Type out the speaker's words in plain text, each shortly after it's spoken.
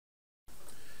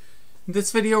In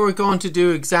this video we're going to do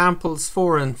examples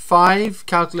 4 and 5,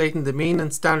 calculating the mean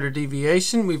and standard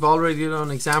deviation. We've already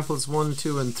done examples 1,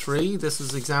 2 and 3. This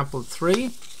is example 3.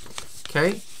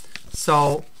 Okay,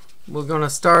 so we're going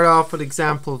to start off with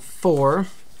example 4.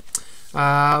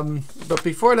 But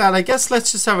before that, I guess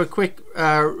let's just have a quick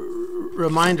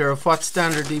reminder of what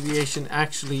standard deviation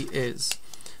actually is.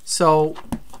 So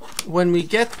when we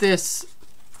get this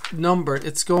number,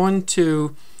 it's going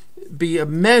to be a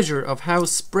measure of how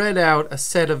spread out a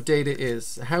set of data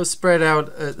is, how spread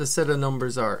out the set of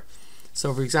numbers are.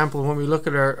 So for example, when we look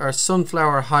at our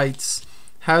sunflower heights,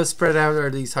 how spread out are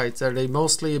these heights? Are they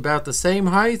mostly about the same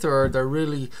height, or are they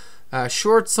really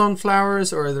short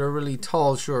sunflowers, or are they really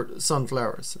tall short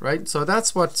sunflowers, right? So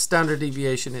that's what standard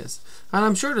deviation is. And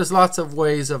I'm sure there's lots of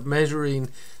ways of measuring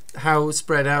how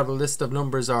spread out a list of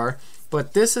numbers are,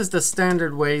 but this is the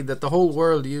standard way that the whole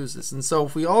world uses. And so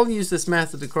if we all use this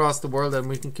method across the world, then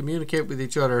we can communicate with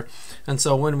each other. And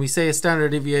so when we say a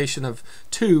standard deviation of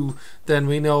 2, then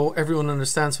we know everyone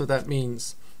understands what that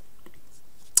means.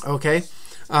 Okay,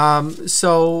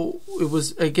 so it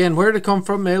was, again, where did it come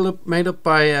from? Made up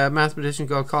by a mathematician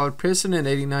called Carl Pearson in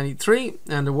 1893,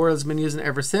 and the world's been using it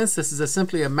ever since. This is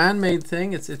simply a man-made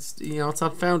thing. It's it's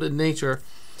not found in nature.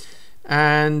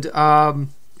 And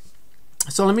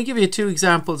so let me give you 2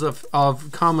 examples of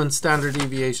common standard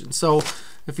deviation. So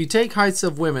if you take heights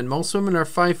of women, most women are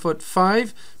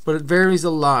 5'5", but it varies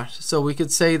a lot. So we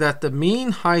could say that the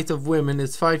mean height of women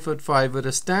is 5'5" with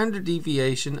a standard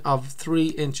deviation of 3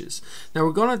 inches. Now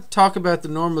we're going to talk about the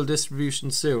normal distribution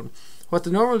soon. What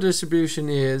the normal distribution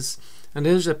is, and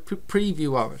there's a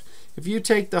preview of it. If you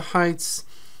take the heights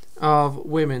of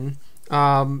women,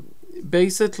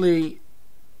 basically,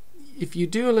 if you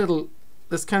do a little,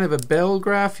 there's kind of a bell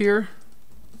graph here.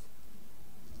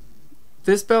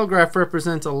 This bell graph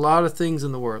represents a lot of things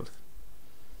in the world.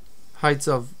 Heights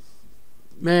of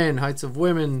men, heights of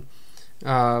women,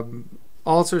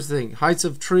 all sorts of things. Heights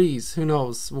of trees, who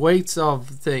knows, weights of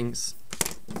things.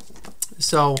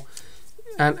 So,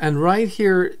 and right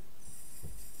here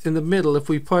in the middle, if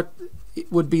we put,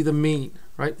 it would be the mean,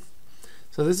 right?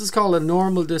 So this is called a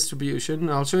normal distribution.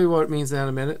 I'll show you what it means in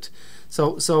a minute.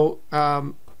 So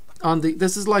on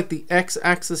this is like the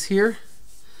x-axis here.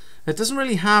 It doesn't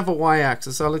really have a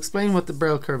y-axis. I'll explain what the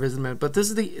bell curve is in a minute. But this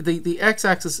is the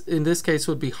x-axis in this case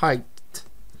would be height,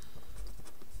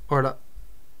 or the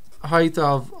height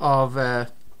of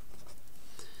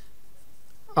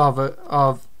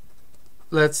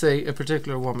let's say a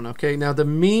particular woman. Okay, now the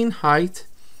mean height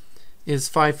is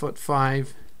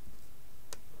 5'5"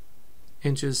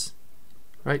 inches,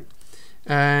 right?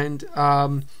 And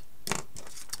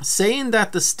saying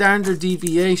that the standard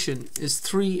deviation is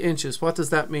 3 inches, what does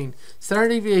that mean? Standard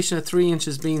deviation of 3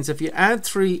 inches means if you add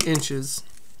 3 inches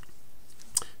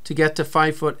to get to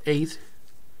 5'8",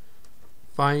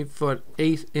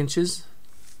 5'8" inches,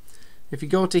 if you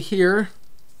go to here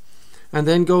and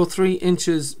then go 3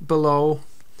 inches below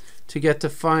to get to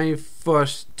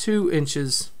 5'2"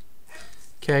 inches,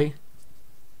 okay,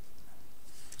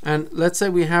 and let's say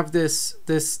we have this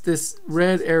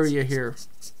red area here.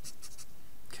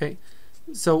 Okay,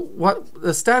 so what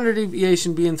the standard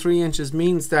deviation being 3 inches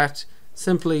means that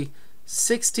simply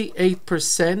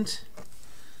 68%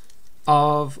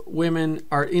 of women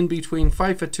are in between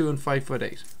 5'2" and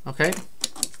 5'8". Okay.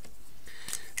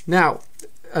 Now,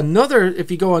 if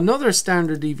you go another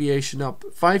standard deviation up,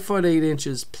 5'8"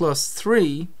 inches plus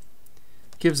 3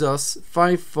 gives us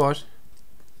 5'11"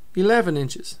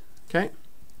 inches. Okay,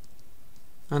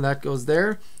 and that goes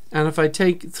there. And if I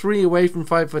take 3 away from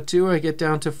 5'2", I get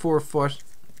down to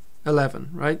 4'11",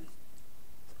 right?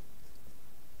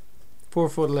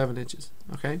 4'11" inches.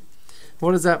 Okay,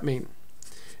 what does that mean?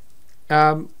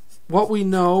 What we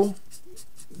know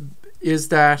is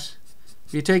that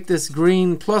if you take this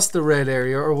green plus the red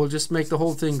area, or we'll just make the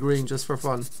whole thing green just for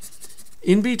fun,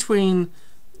 in between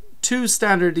 2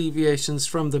 standard deviations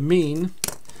from the mean,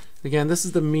 again, this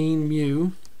is the mean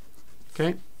mu.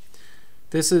 Okay,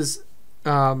 this is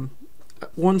 1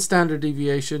 standard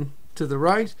deviation to the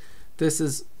right. This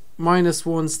is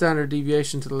 -1 standard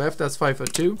deviation to the left. That's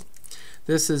 5'2".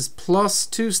 This is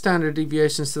 +2 standard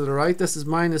deviations to the right. This is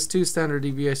 -2 standard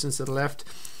deviations to the left.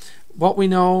 What we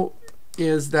know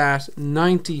is that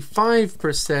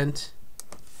 95%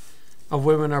 of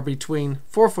women are between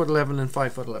 4'11" and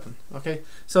 5'11". Okay,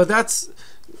 so that's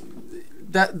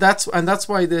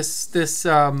why this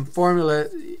formula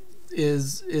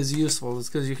is useful. Is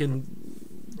because you can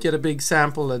get a big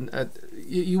sample, and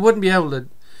you wouldn't be able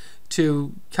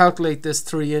to calculate this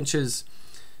 3 inches.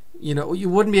 You know, you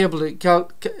wouldn't be able to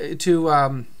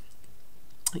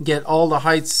get all the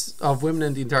heights of women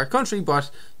in the entire country,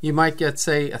 but you might get,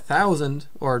 say, 1,000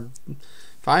 or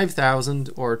 5,000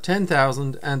 or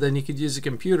 10,000, and then you could use a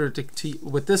computer to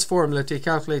with this formula to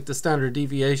calculate the standard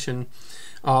deviation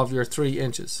of your 3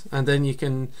 inches, and then you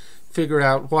can figure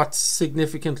out what's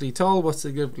significantly tall, what's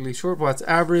significantly short, what's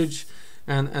average,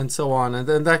 and so on. And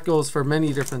then that goes for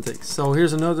many different things. So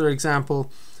here's another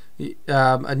example.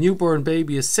 A newborn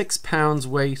baby is 6 pounds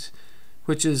weight,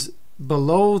 which is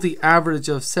below the average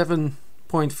of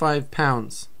 7.5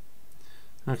 pounds.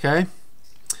 Okay.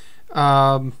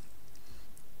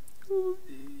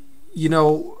 You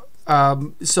know,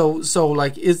 so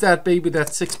like, is that baby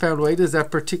that's 6 pound weight, is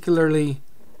that particularly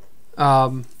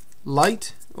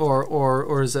light,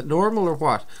 or is it normal, or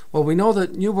what? Well, we know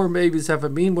that newborn babies have a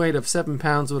mean weight of 7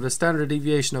 pounds with a standard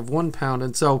deviation of 1 pound.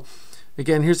 And so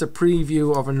again, here's a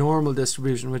preview of a normal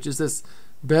distribution, which is this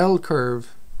bell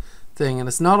curve thing, and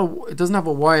it doesn't have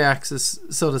a y-axis,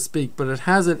 so to speak, but it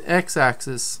has an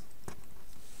x-axis,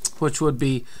 which would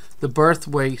be the birth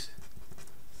weight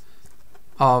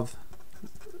of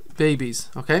babies.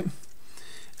 Okay,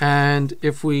 and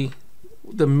if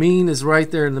the mean is right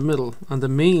there in the middle, and the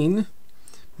mean,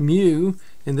 mu,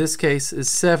 in this case, is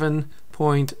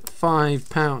 7.5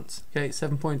 pounds. Okay,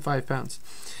 7.5 pounds,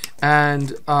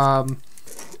 and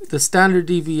the standard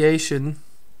deviation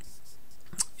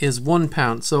is 1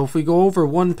 pound. So if we go over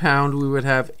 1 pound, we would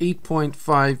have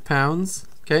 8.5 pounds.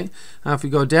 Okay, and if we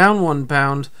go down 1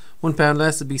 pound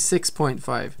less, it'd be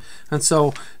 6.5. And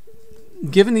so,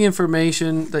 given the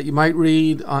information that you might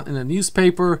read in a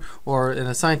newspaper or in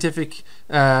a scientific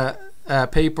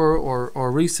paper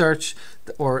or research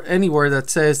or anywhere that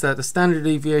says that the standard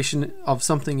deviation of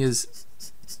something is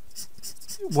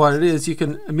what it is, you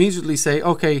can immediately say,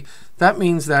 okay, that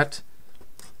means that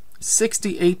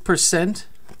 68%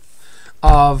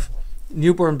 of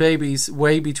newborn babies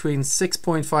weigh between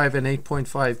 6.5 and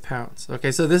 8.5 pounds.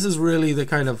 Okay, so this is really the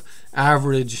kind of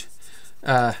average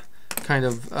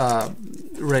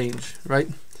range, right?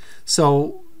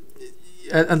 So,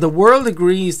 and the world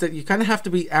agrees that you kind of have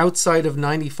to be outside of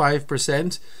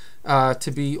 95%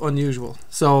 to be unusual.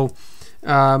 So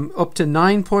up to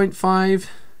 9.5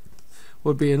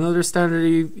 would be another standard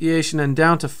deviation, and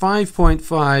down to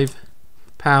 5.5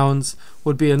 pounds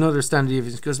would be another standard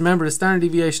deviation, because remember, the standard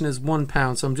deviation is 1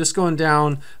 pound, so I'm just going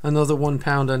down another 1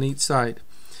 pound on each side.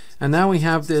 And now we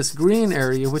have this green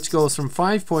area, which goes from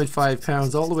 5.5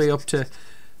 pounds all the way up to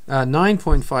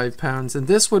 9.5 pounds, and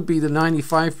this would be the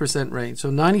 95% range.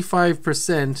 So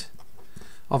 95%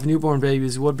 of newborn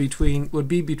babies would be between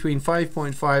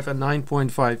 5.5 and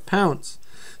 9.5 pounds.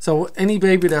 So any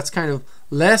baby that's kind of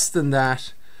less than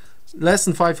that, less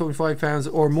than 5.5 pounds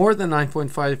or more than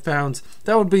 9.5 pounds,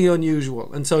 that would be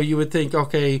unusual. And so you would think,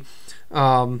 okay,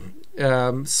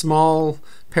 small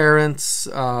parents,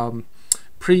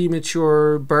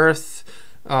 premature birth,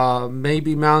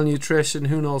 maybe malnutrition,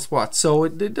 who knows what. So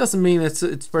it doesn't mean it's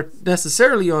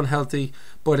necessarily unhealthy,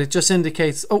 but it just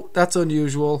indicates, oh, that's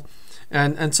unusual.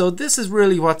 And so this is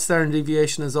really what standard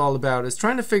deviation is all about, is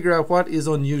trying to figure out what is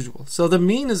unusual. So the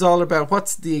mean is all about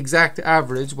what's the exact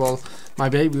average. Well, my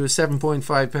baby was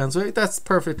 7.5 pounds weight. That's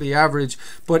perfectly average.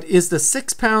 But is the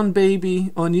 6 pound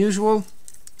baby unusual?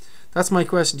 That's my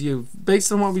question to you. Based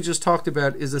on what we just talked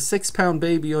about, is a 6 pound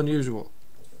baby unusual?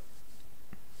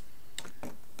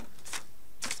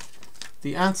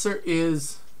 The answer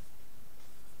is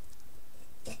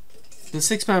the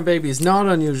 6 pound baby is not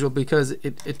unusual, because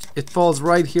it falls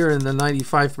right here in the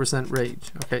 95%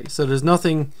 range. Okay, so there's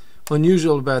nothing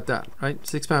unusual about that, right?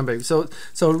 6 pound baby. So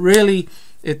really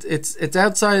it's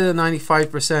outside of the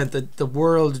 95% that the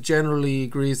world generally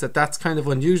agrees that that's kind of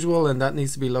unusual and that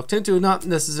needs to be looked into. Not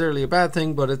necessarily a bad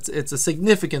thing, but it's a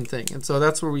significant thing. And so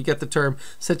that's where we get the term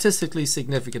statistically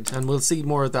significant, and we'll see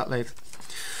more of that later.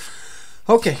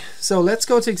 Okay, so let's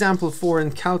go to example 4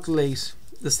 and calculate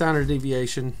the standard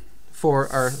deviation for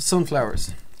our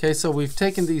sunflowers. Okay, so we've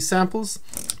taken these samples.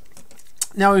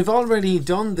 Now we've already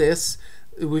done this.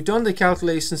 We've done the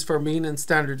calculations for mean and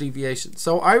standard deviation.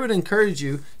 So I would encourage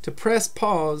you to press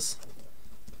pause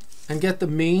and get the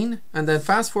mean, and then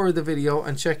fast forward the video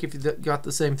and check if you got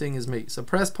the same thing as me. So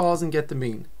press pause and get the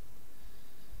mean.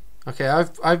 Okay,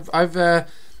 I'm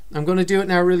going to do it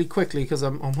now really quickly, because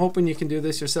I'm hoping you can do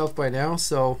this yourself by now.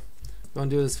 So I'm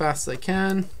going to do it as fast as I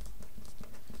can.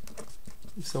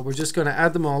 So we're just going to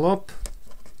add them all up.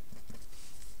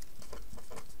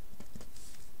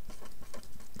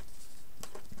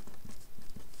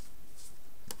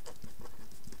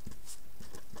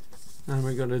 And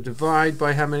we're going to divide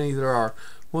by how many there are.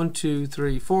 1, 2,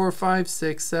 3, 4, 5,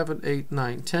 6, 7, 8,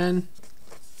 9, 10.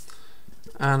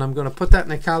 And I'm going to put that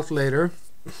in a calculator.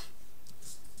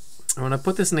 And when I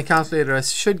put this in the calculator, I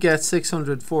should get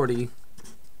 640.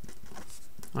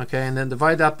 Okay, and then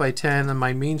divide that by 10, and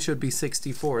my mean should be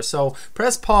 64. So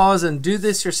press pause and do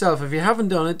this yourself. If you haven't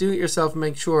done it, do it yourself and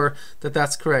make sure that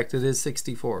that's correct. It is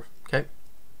 64. Okay.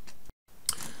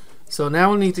 So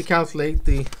now we need to calculate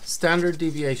the standard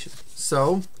deviation.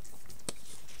 So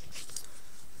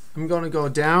I'm going to go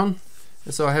down.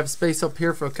 So I have space up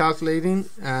here for calculating,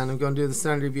 and I'm going to do the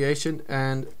standard deviation,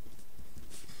 and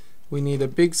we need a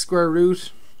big square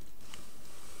root.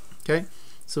 Okay,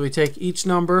 so we take each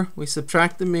number, we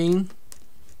subtract the mean,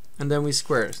 and then we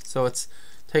square it. So it's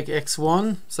take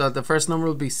x1, so the first number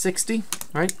will be 60,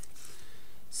 right?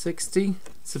 60,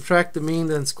 subtract the mean,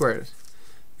 then square it.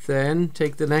 Then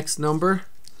take the next number,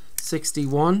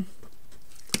 61,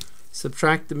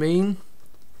 subtract the mean,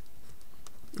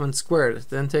 and square it.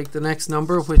 Then take the next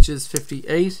number, which is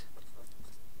 58,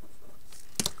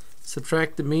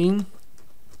 subtract the mean,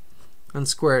 and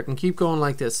square it, and keep going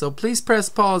like this. So please press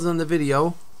pause on the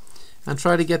video and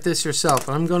try to get this yourself.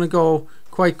 And I'm going to go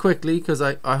quite quickly because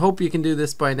I hope you can do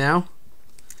this by now.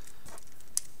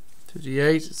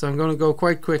 58. So I'm going to go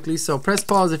quite quickly. So press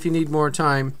pause if you need more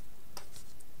time.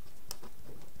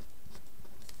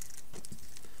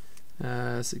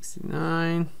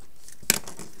 69.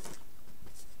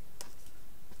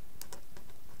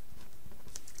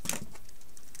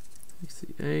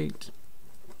 68.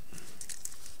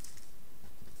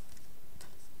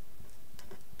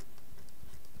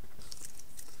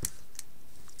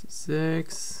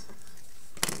 6.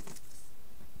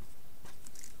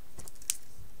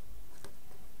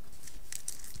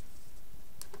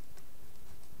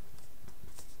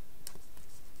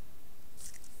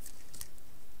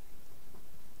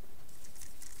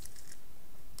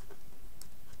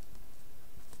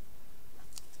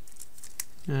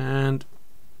 And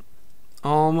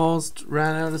almost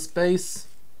ran out of space.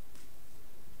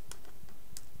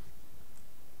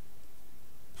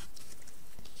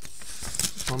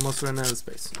 Almost ran out of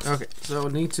space. Okay, so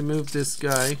I need to move this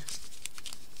guy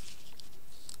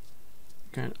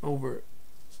kind of over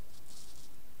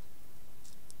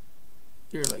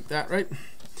here like that, right?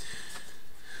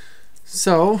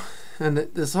 So, and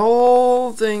this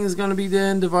whole thing is going to be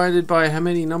then divided by how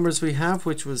many numbers we have,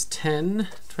 which was 10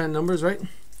 numbers, right?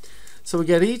 So we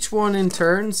get each one in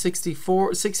turn. 60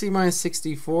 minus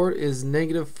 64 is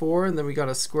 -4, and then we got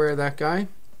to square that guy.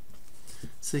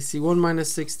 61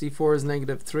 minus 64 is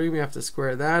 -3. We have to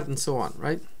square that, and so on,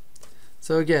 right?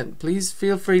 So again, please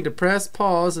feel free to press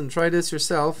pause and try this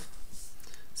yourself.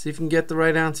 See if you can get the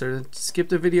right answer. Skip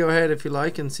the video ahead if you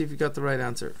like and see if you got the right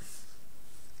answer.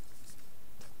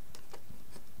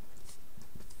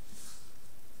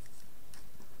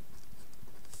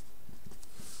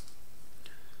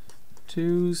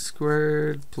 Two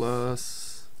squared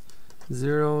plus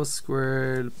 0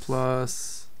 squared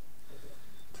plus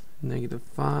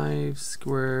 -5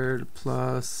 squared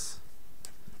plus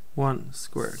 1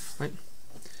 squared, right?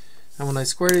 And when I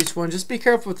square each one, just be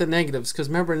careful with the negatives, because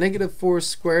remember, -4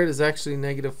 squared is actually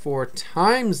 -4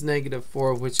 times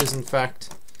 -4, which is in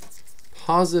fact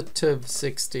positive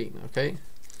 16, okay?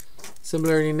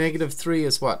 Similarly, -3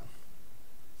 is what?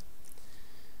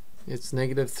 It's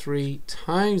 -3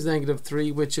 times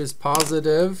 -3, which is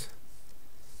positive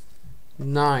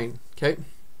 9, okay?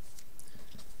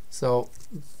 So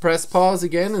press pause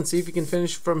again and see if you can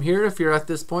finish from here. If you're at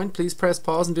this point, please press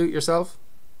pause and do it yourself.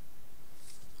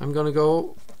 I'm going to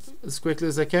go as quickly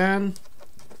as I can.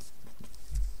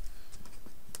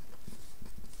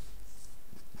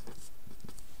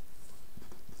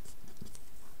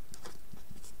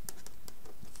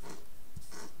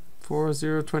 Four,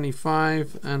 0,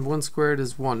 25, and 1 squared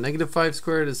is 1. -5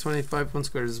 squared is 25, 1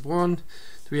 squared is 1.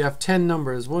 Do we have 10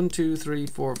 numbers? 1, 2, 3,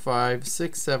 4, 5,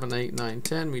 6, 7, 8, 9,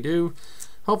 10. We do.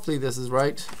 Hopefully this is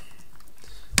right.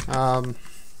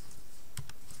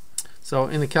 So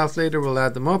in the calculator we'll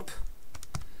add them up.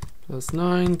 Plus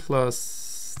 9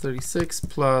 plus 36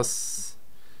 plus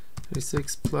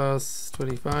 36 plus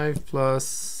 25 plus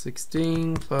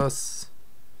 16 plus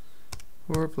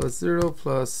 4 plus 0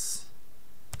 plus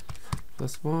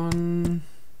 1.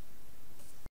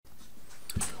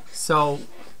 So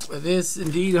it is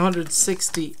indeed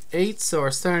 168. So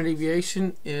our standard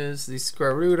deviation is the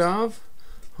square root of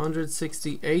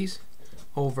 168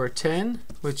 over 10,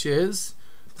 which is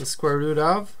the square root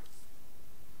of,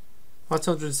 what's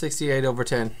 168 over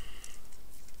 10?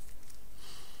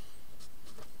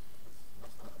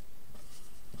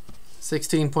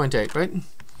 $16.8, right?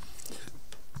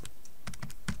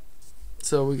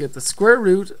 So we get the square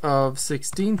root of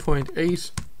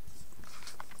 16.8,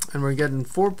 and we're getting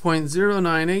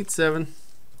 4.0987,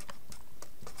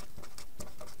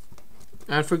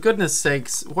 And for goodness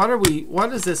sakes, what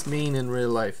does this mean in real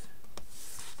life?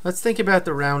 Let's think about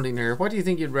the rounding here. What do you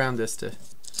think you'd round this to?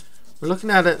 We're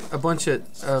looking at a bunch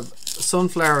of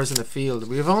sunflowers in a field.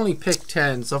 We've only picked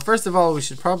 10. So first of all, we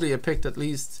should probably have picked at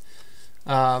least,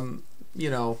 you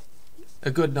know, a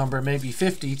good number, maybe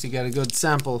 50 to get a good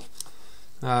sample,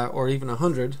 or even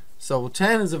 100. So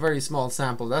 10 is a very small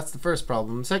sample. That's the first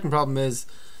problem. The second problem is,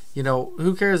 you know,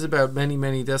 who cares about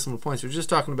many decimal points? We're just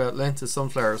talking about length of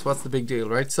sunflowers. What's the big deal,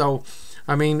 right? So,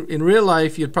 I mean, in real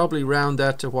life, you'd probably round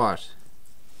that to what?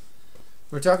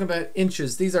 We're talking about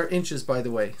inches. These are inches, by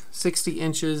the way. 60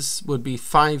 inches would be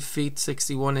 5 feet,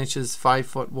 61 inches, 5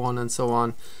 foot 1, and so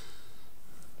on.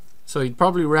 So you'd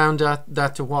probably round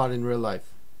that to what in real life?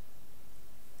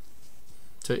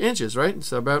 To inches, right?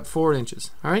 So about 4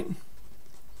 inches, all right?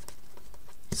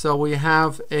 So we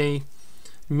have a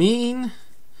mean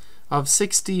of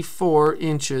 64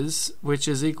 inches, which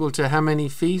is equal to how many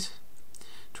feet?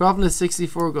 12 into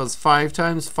 64 goes 5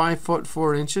 times, 5 foot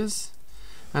 4 inches.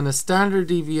 And a standard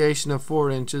deviation of 4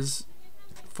 inches.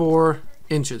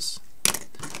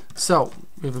 So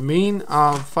we have a mean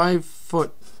of 5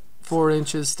 foot 4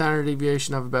 inches, standard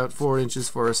deviation of about 4 inches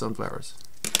for our sunflowers.